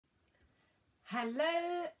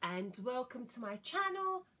Hello and welcome to my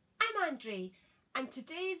channel. I'm Andre and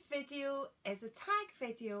today's video is a tag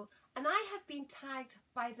video and I have been tagged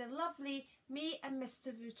by the lovely Me and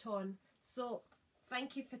Mr. Vuitton. So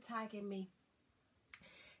thank you for tagging me.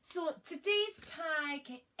 So today's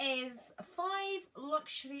tag is 5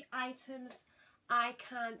 luxury items I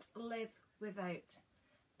can't live without.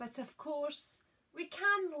 But of course we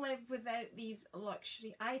can live without these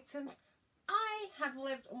luxury items. I have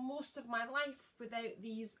lived most of my life without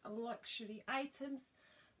these luxury items,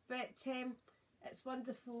 but it's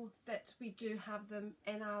wonderful that we do have them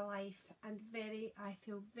in our life, and I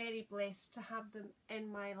feel very blessed to have them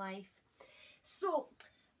in my life. So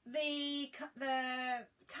the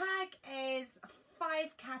tag is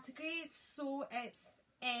 5 categories, so it's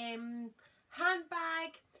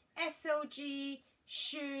handbag, SLG,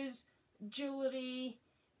 shoes, jewellery,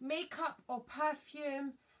 makeup or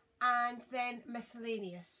perfume, and then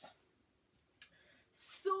miscellaneous.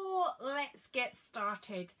 So let's get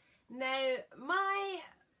started. Now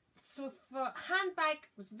so for handbag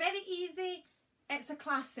was very easy, it's a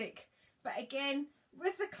classic, but again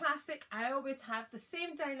with the classic I always have the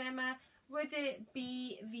same dilemma. Would it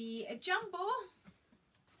be the jumbo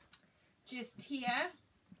just here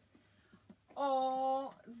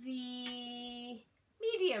or the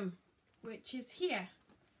medium, which is here?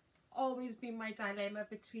 Always been my dilemma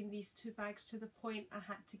between these two bags, to the point I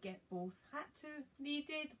had to get both.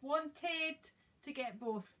 Needed, wanted to get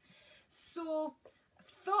both. So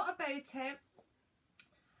thought about it,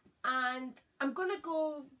 and I'm going to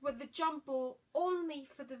go with the jumbo only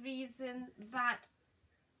for the reason that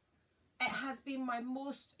it has been my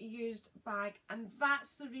most used bag, and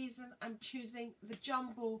that's the reason I'm choosing the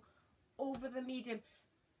jumbo over the medium.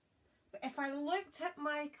 But if I looked at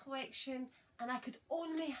my collection and I could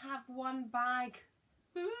only have one bag,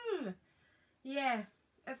 yeah,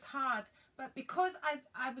 it's hard. But because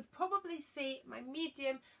I would probably say my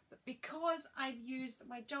medium, but because I've used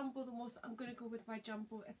my jumbo the most, I'm going to go with my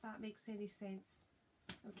jumbo, if that makes any sense.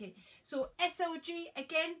 Okay, so SLG,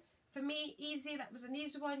 again, for me, easy. That was an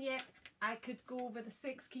easy one. Yeah, I could go with a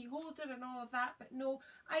 6 key holder and all of that, but no,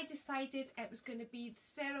 I decided it was going to be the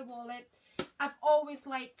Sarah wallet. I've always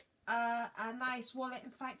liked a nice wallet.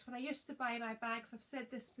 In fact, when I used to buy my bags, I've said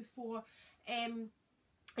this before, I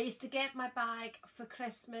used to get my bag for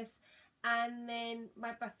Christmas and then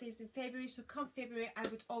my birthday's in February, so come February I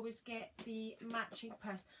would always get the matching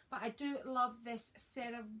purse. But I do love this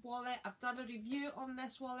Sarah wallet. I've done a review on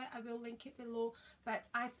this wallet, I will link it below, but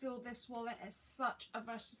I feel this wallet is such a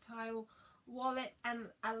versatile wallet, and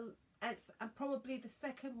it's probably the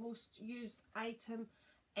second most used item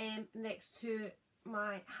next to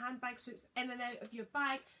my handbag. So it's in and out of your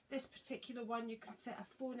bag. This particular one, you can fit a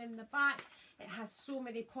phone in the back. It has so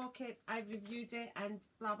many pockets. I've reviewed it and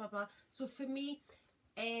blah blah blah. So for me,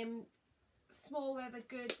 small leather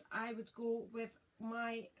goods, I would go with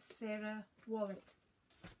my Sarah wallet.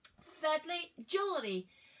 Thirdly, jewellery.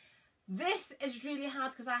 This is really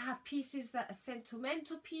hard because I have pieces that are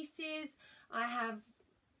sentimental pieces. I have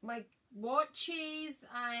my watches,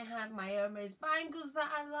 I have my Hermes bangles that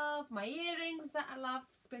I love, my earrings that I love,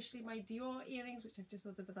 especially my Dior earrings, which I've just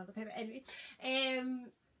ordered another pair. Anyway,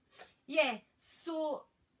 yeah, so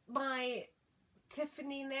my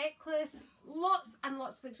Tiffany necklace, lots and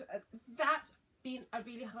lots of things. That's been a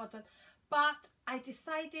really hard one, but I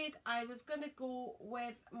decided I was going to go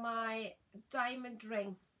with my diamond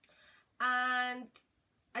ring, and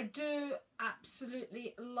I do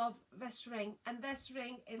absolutely love this ring, and this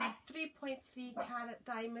ring is a 3.3 carat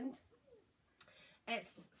diamond. It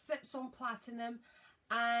sits on platinum,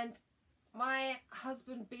 and my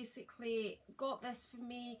husband basically got this for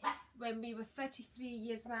me when we were 33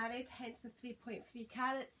 years married, hence the 3.3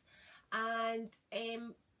 carats. And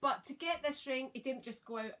but to get this ring, he didn't just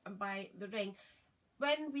go out and buy the ring.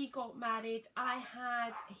 When we got married,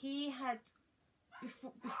 he had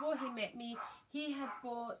before he met me, he had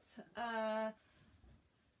bought a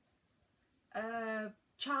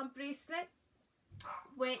charm bracelet,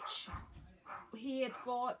 which he had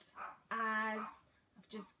got as,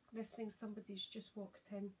 somebody's just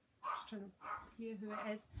walked in, just trying to hear who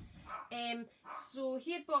it is. So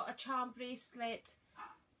he had bought a charm bracelet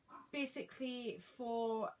basically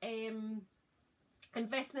for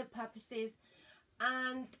investment purposes,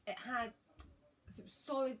 and it was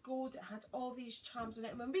solid gold. It had all these charms on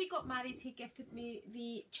it, and when we got married he gifted me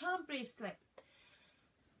the charm bracelet,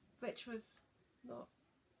 which was not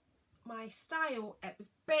my style. It was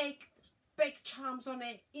big charms on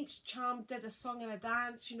it. Each charm did a song and a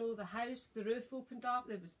dance, you know, the house, the roof opened up,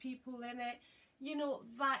 there was people in it, you know,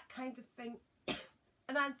 that kind of thing.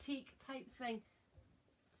 An antique type thing.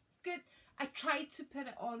 good. I tried to put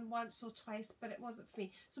it on once or twice, but it wasn't for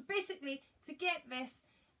me. So basically, to get this,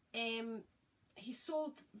 he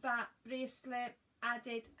sold that bracelet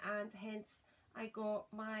added, and hence I got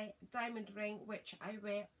my diamond ring, which I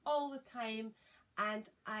wear all the time and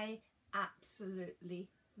I absolutely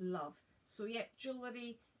love. So yeah,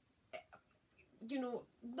 jewellery, you know,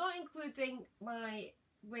 not including my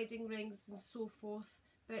wedding rings and so forth,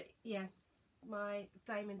 but yeah, my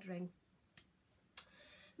diamond ring.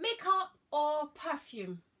 Makeup or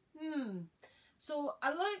perfume? So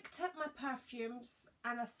I looked at my perfumes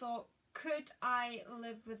and I thought, could I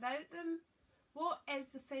live without them? What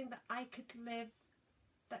is the thing that I could live,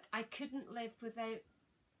 that I couldn't live without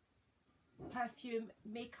perfume,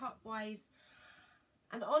 makeup wise?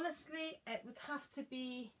 And honestly, it would have to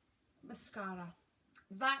be mascara.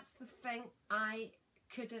 That's the thing I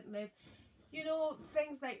couldn't live. You know,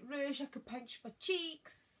 things like rouge, I could pinch my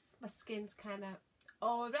cheeks, my skin's kind of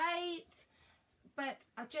alright, but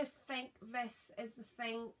I just think this is the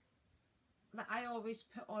thing that I always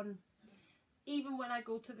put on. Even when I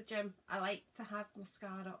go to the gym, I like to have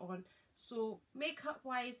mascara on. So makeup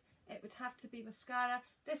wise, it would have to be mascara.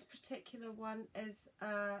 This particular one is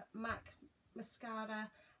a MAC mascara,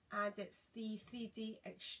 and it's the 3D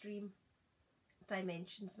Extreme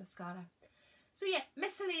Dimensions mascara. So yeah,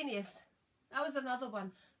 miscellaneous. That was another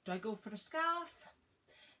one. Do I go for a scarf?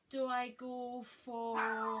 Do I go for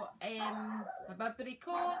a Burberry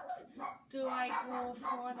coat? Do I go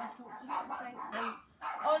for, and I thought, what's the thing? And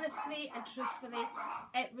honestly and truthfully,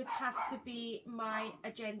 it would have to be my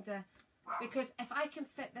agenda. Because if I can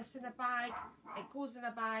fit this in a bag, it goes in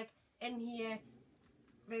a bag. In here,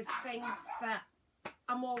 there's things that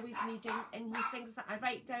I'm always needing in here, things that I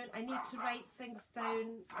write down. I need to write things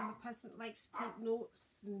down. I'm a person that likes to take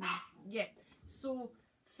notes, and yeah. So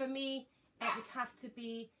for me, it would have to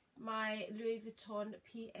be my Louis Vuitton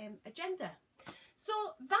PM agenda. So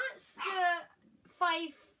that's the 5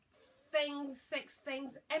 things, 6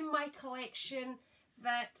 things in my collection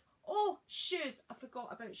that, oh, shoes, I forgot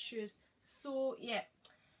about shoes. So yeah,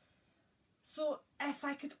 so if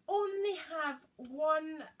I could only have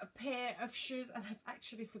one pair of shoes, and I've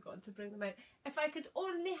actually forgotten to bring them out, if I could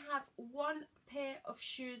only have one pair of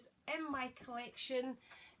shoes in my collection,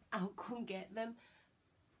 I'll go and get them.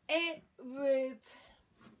 It would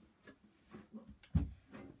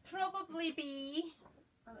probably be,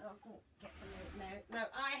 and I'll go get them out now. Now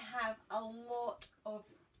I have a lot of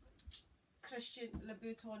Christian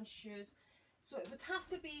Louboutin shoes, so it would have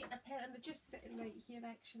to be a pair, and they're just sitting right here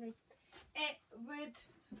actually. It would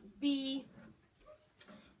be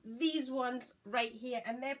these ones right here,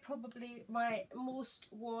 and they're probably my most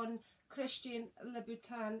worn Christian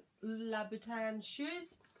Louboutin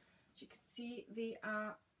shoes. As you can see, they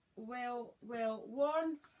are well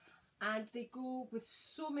worn, and they go with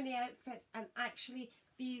so many outfits, and actually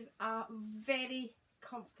these are very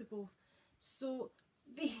comfortable. So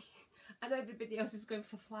I know everybody else is going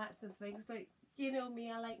for flats and things, but you know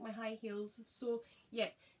me, I like my high heels. So yeah,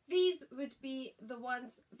 these would be the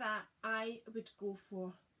ones that I would go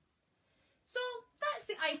for. So that's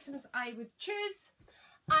the items I would choose.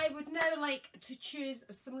 I would now like to choose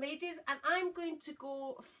some ladies, and I'm going to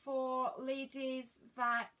go for ladies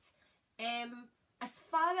that, as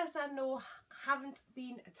far as I know, haven't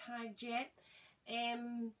been tagged yet.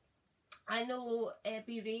 I know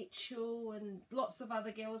B. Rachel and lots of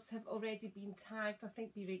other girls have already been tagged. I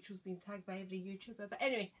think B. Rachel's been tagged by every YouTuber, but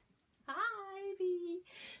anyway, hi B.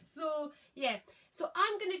 So yeah, so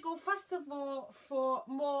I'm going to go first of all for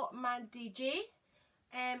Mo Mandy J,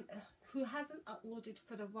 who hasn't uploaded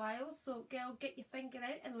for a while. So girl, get your finger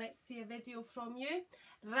out and let's see a video from you.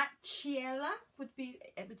 Rachiella would be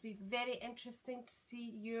very interesting to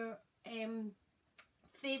see your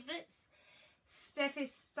favourites. Steffi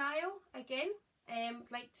Style, again,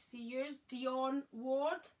 like to see yours. Dion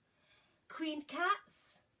Ward, Queen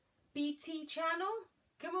Cats, BT Channel.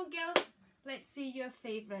 Come on girls, let's see your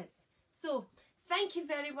favourites. So thank you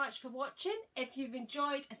very much for watching. If you've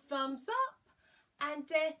enjoyed, a thumbs up, and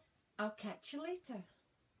I'll catch you later.